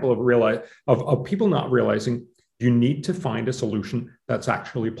example of people not realizing you need to find a solution that's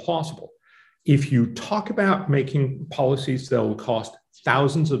actually plausible. If you talk about making policies that will cost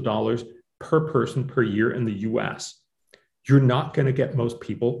thousands of dollars per person per year in the US, you're not going to get most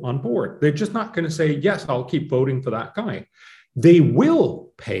people on board. They're just not going to say, yes, I'll keep voting for that guy. They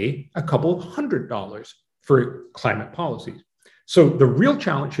will pay a couple of $100 for climate policies. So the real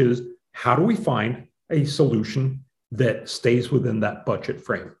challenge is, how do we find a solution that stays within that budget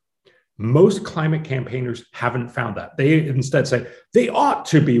frame? Most climate campaigners haven't found that. They instead say they ought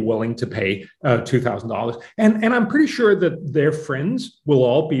to be willing to pay $2,000. And I'm pretty sure that their friends will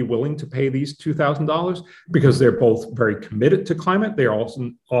all be willing to pay these $2,000 because they're both very committed to climate. They're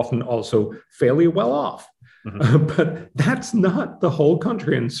often also fairly well off. Mm-hmm. But that's not the whole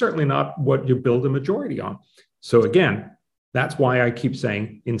country, and certainly not what you build a majority on. So again, that's why I keep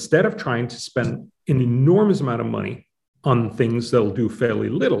saying, instead of trying to spend an enormous amount of money on things that'll do fairly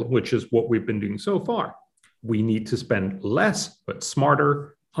little, which is what we've been doing so far, we need to spend less, but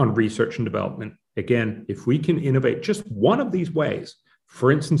smarter on research and development. Again, if we can innovate just one of these ways,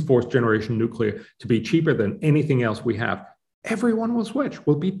 for instance, fourth generation nuclear, to be cheaper than anything else we have, everyone will switch,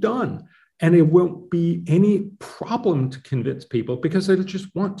 will be done. And it won't be any problem to convince people because they'll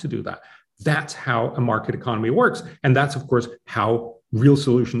just want to do that. That's how a market economy works. And that's, of course, how real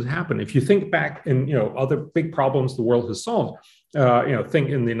solutions happen. If you think back in other big problems the world has solved, think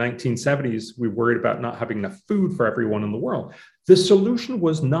in the 1970s, we worried about not having enough food for everyone in the world. The solution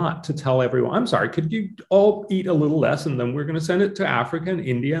was not to tell everyone, I'm sorry, could you all eat a little less, and then we're going to send it to Africa and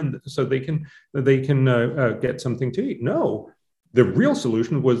India, and so they can get something to eat. No. The real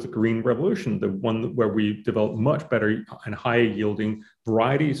solution was the Green Revolution, the one where we developed much better and higher yielding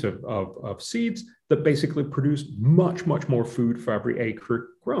varieties of seeds that basically produced much, much more food for every acre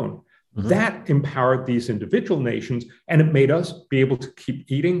grown. Mm-hmm. That empowered these individual nations, and it made us be able to keep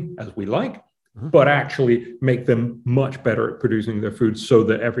eating as we like, mm-hmm. but actually make them much better at producing their food so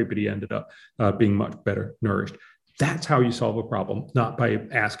that everybody ended up being much better nourished. That's how you solve a problem, not by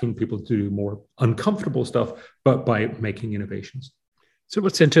asking people to do more uncomfortable stuff, but by making innovations. So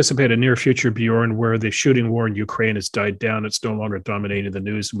let's anticipate a near future, Bjorn, where the shooting war in Ukraine has died down. It's no longer dominating the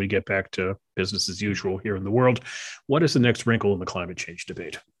news, and we get back to business as usual here in the world. What is the next wrinkle in the climate change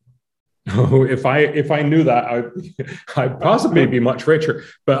debate? Oh, if I knew that, I'd possibly be much richer.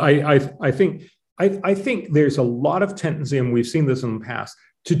 But I think there's a lot of tendency, and we've seen this in the past,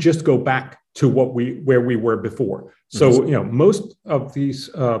 to just go back to where we were before. So, most of these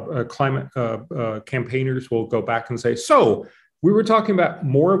climate campaigners will go back and say, so we were talking about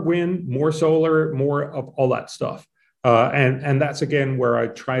more wind, more solar, more of all that stuff. And that's, again, where I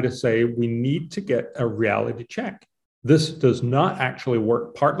try to say we need to get a reality check. This does not actually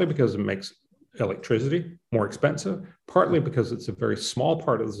work, partly because it makes electricity more expensive, partly because it's a very small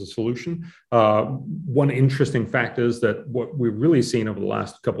part of the solution. One interesting fact is that what we've really seen over the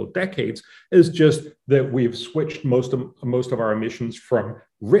last couple of decades is just that we've switched most of our emissions from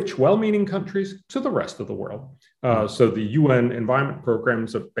rich, well-meaning countries to the rest of the world. So the UN environment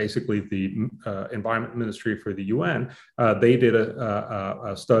programs of basically the environment ministry for the UN, they did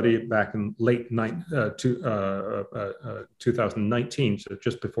a study back in late 2019, so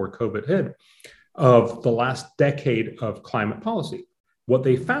just before COVID hit, of the last decade of climate policy. What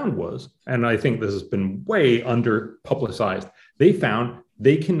they found was, and I think this has been way under publicized, they found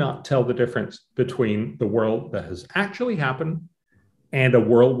they cannot tell the difference between the world that has actually happened and a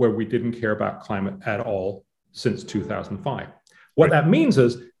world where we didn't care about climate at all since 2005. What that means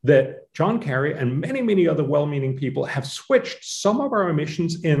is that John Kerry and many, many other well-meaning people have switched some of our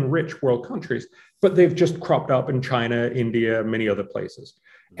emissions in rich world countries, but they've just cropped up in China, India, many other places.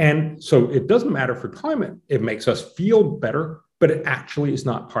 And so it doesn't matter for climate. It makes us feel better, but it actually is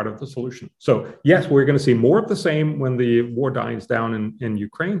not part of the solution. So yes, we're going to see more of the same when the war dies down in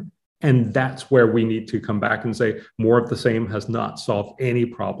Ukraine. And that's where we need to come back and say more of the same has not solved any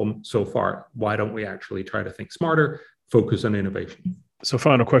problem so far. Why don't we actually try to think smarter, focus on innovation? So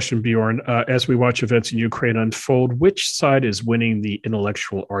final question, Bjorn, as we watch events in Ukraine unfold, which side is winning the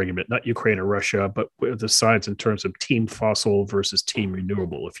intellectual argument? Not Ukraine or Russia, but the sides in terms of team fossil versus team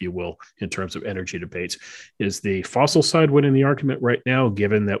renewable, if you will, in terms of energy debates. Is the fossil side winning the argument right now,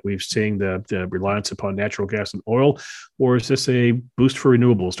 given that we've seen the reliance upon natural gas and oil, or is this a boost for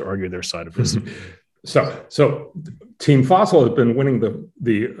renewables to argue their side of this? So Team Fossil has been winning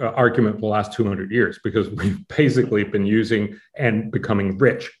the argument for the last 200 years because we've basically been using and becoming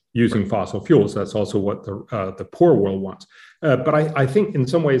rich using fossil fuels. That's also what the poor world wants. But I think in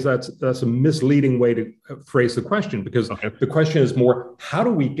some ways that's a misleading way to phrase the question, because the question is more, how do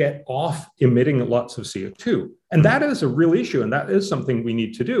we get off emitting lots of CO2? And that is a real issue, and that is something we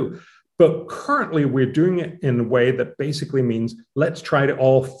need to do. But currently, we're doing it in a way that basically means let's try to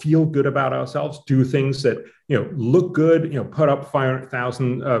all feel good about ourselves, do things that look good, put up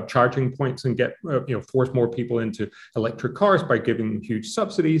 500,000 charging points and get, force more people into electric cars by giving them huge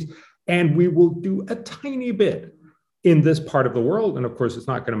subsidies. And we will do a tiny bit in this part of the world. And of course, it's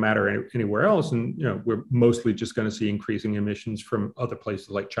not going to matter anywhere else. And, we're mostly just going to see increasing emissions from other places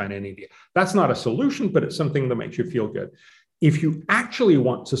like China and India. That's not a solution, but it's something that makes you feel good. If you actually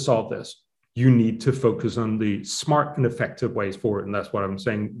want to solve this, you need to focus on the smart and effective ways forward. And that's what I'm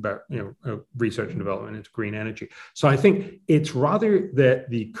saying about, research and development into green energy. So I think it's rather that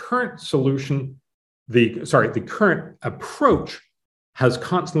the current solution, the current approach has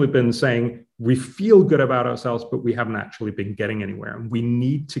constantly been saying, we feel good about ourselves, but we haven't actually been getting anywhere. And we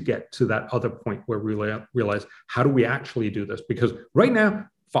need to get to that other point where we realize, how do we actually do this? Because right now,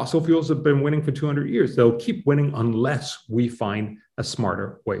 fossil fuels have been winning for 200 years. They'll keep winning unless we find a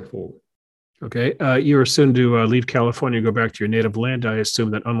smarter way forward. Okay. You are soon to leave California and go back to your native land. I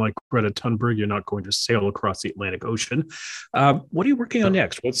assume that unlike Greta Thunberg, you're not going to sail across the Atlantic Ocean. What are you working on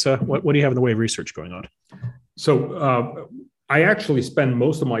next? What do you have in the way of research going on? So I actually spend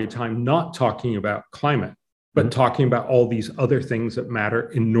most of my time not talking about climate, but talking about all these other things that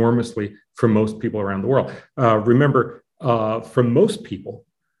matter enormously for most people around the world. Remember, for most people,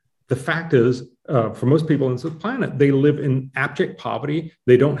 the fact is, for most people on this planet, they live in abject poverty.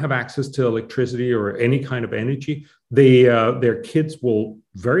 They don't have access to electricity or any kind of energy. Their kids will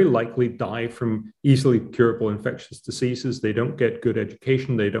very likely die from easily curable infectious diseases. They don't get good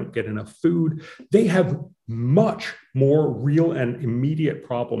education. They don't get enough food. They have much more real and immediate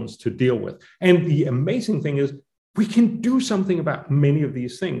problems to deal with. And the amazing thing is, we can do something about many of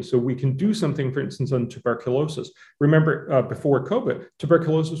these things. So we can do something, for instance, on tuberculosis. Remember, before COVID,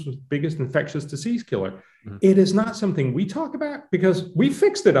 tuberculosis was the biggest infectious disease killer. Mm-hmm. It is not something we talk about because we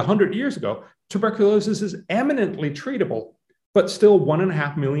fixed it 100 years ago. Tuberculosis is eminently treatable, but still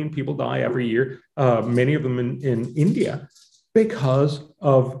 1.5 million people die every year, many of them in India, because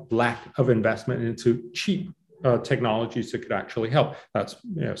of lack of investment into cheap technologies that could actually help. That's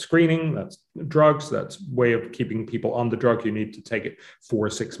screening, that's drugs, that's way of keeping people on the drug. You need to take it 4 or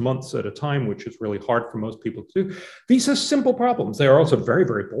 6 months at a time, which is really hard for most people to do. These are simple problems. They are also very,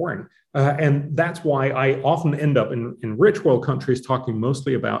 very boring. And that's why I often end up in rich world countries talking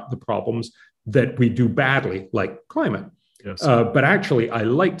mostly about the problems that we do badly, like climate. Yes. But actually, I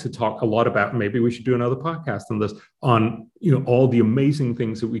like to talk a lot about, maybe we should do another podcast on this, on all the amazing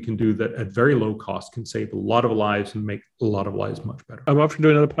things that we can do that at very low cost can save a lot of lives and make a lot of lives much better. I'm up for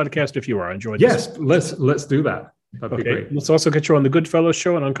doing another podcast if you are. I enjoyed this. Yes, let's do that. That'd be great. Let's also get you on the Goodfellows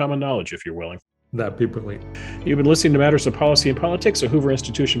show and Uncommon Knowledge if you're willing. That'd be brilliant. You've been listening to Matters of Policy and Politics, a Hoover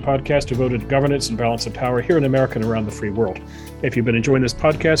Institution podcast devoted to governance and balance of power here in America and around the free world. If you've been enjoying this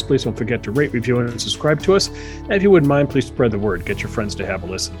podcast, please don't forget to rate, review, and subscribe to us. And if you wouldn't mind, please spread the word. Get your friends to have a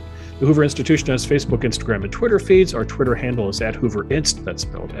listen. The Hoover Institution has Facebook, Instagram, and Twitter feeds. Our Twitter handle is @HooverInst. That's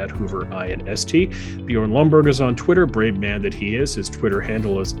spelled @HooverInst. Bjorn Lomborg is on Twitter. Brave man that he is. His Twitter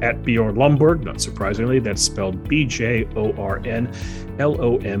handle is @Bjorn Lomborg. Not surprisingly, that's spelled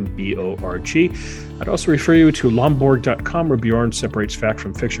BJORNLOMBORG. I'd also refer you to Lomborg.com, where Bjorn separates fact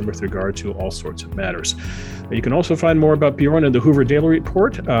from fiction with regard to all sorts of matters. You can also find more about Bjorn in the Hoover Daily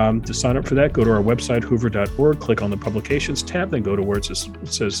Report. To sign up for that, go to our website, hoover.org, click on the Publications tab, then go to where it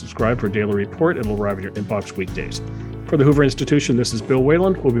says subscribe for Daily Report. It'll arrive in your inbox weekdays. For the Hoover Institution, this is Bill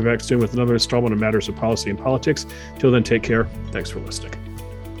Wayland. We'll be back soon with another installment of Matters of Policy and Politics. Till then, take care. Thanks for listening.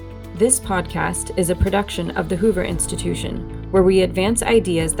 This podcast is a production of the Hoover Institution, where we advance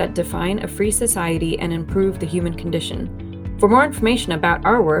ideas that define a free society and improve the human condition. For more information about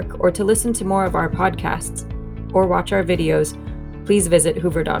our work, or to listen to more of our podcasts, or watch our videos, please visit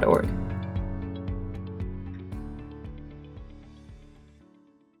hoover.org.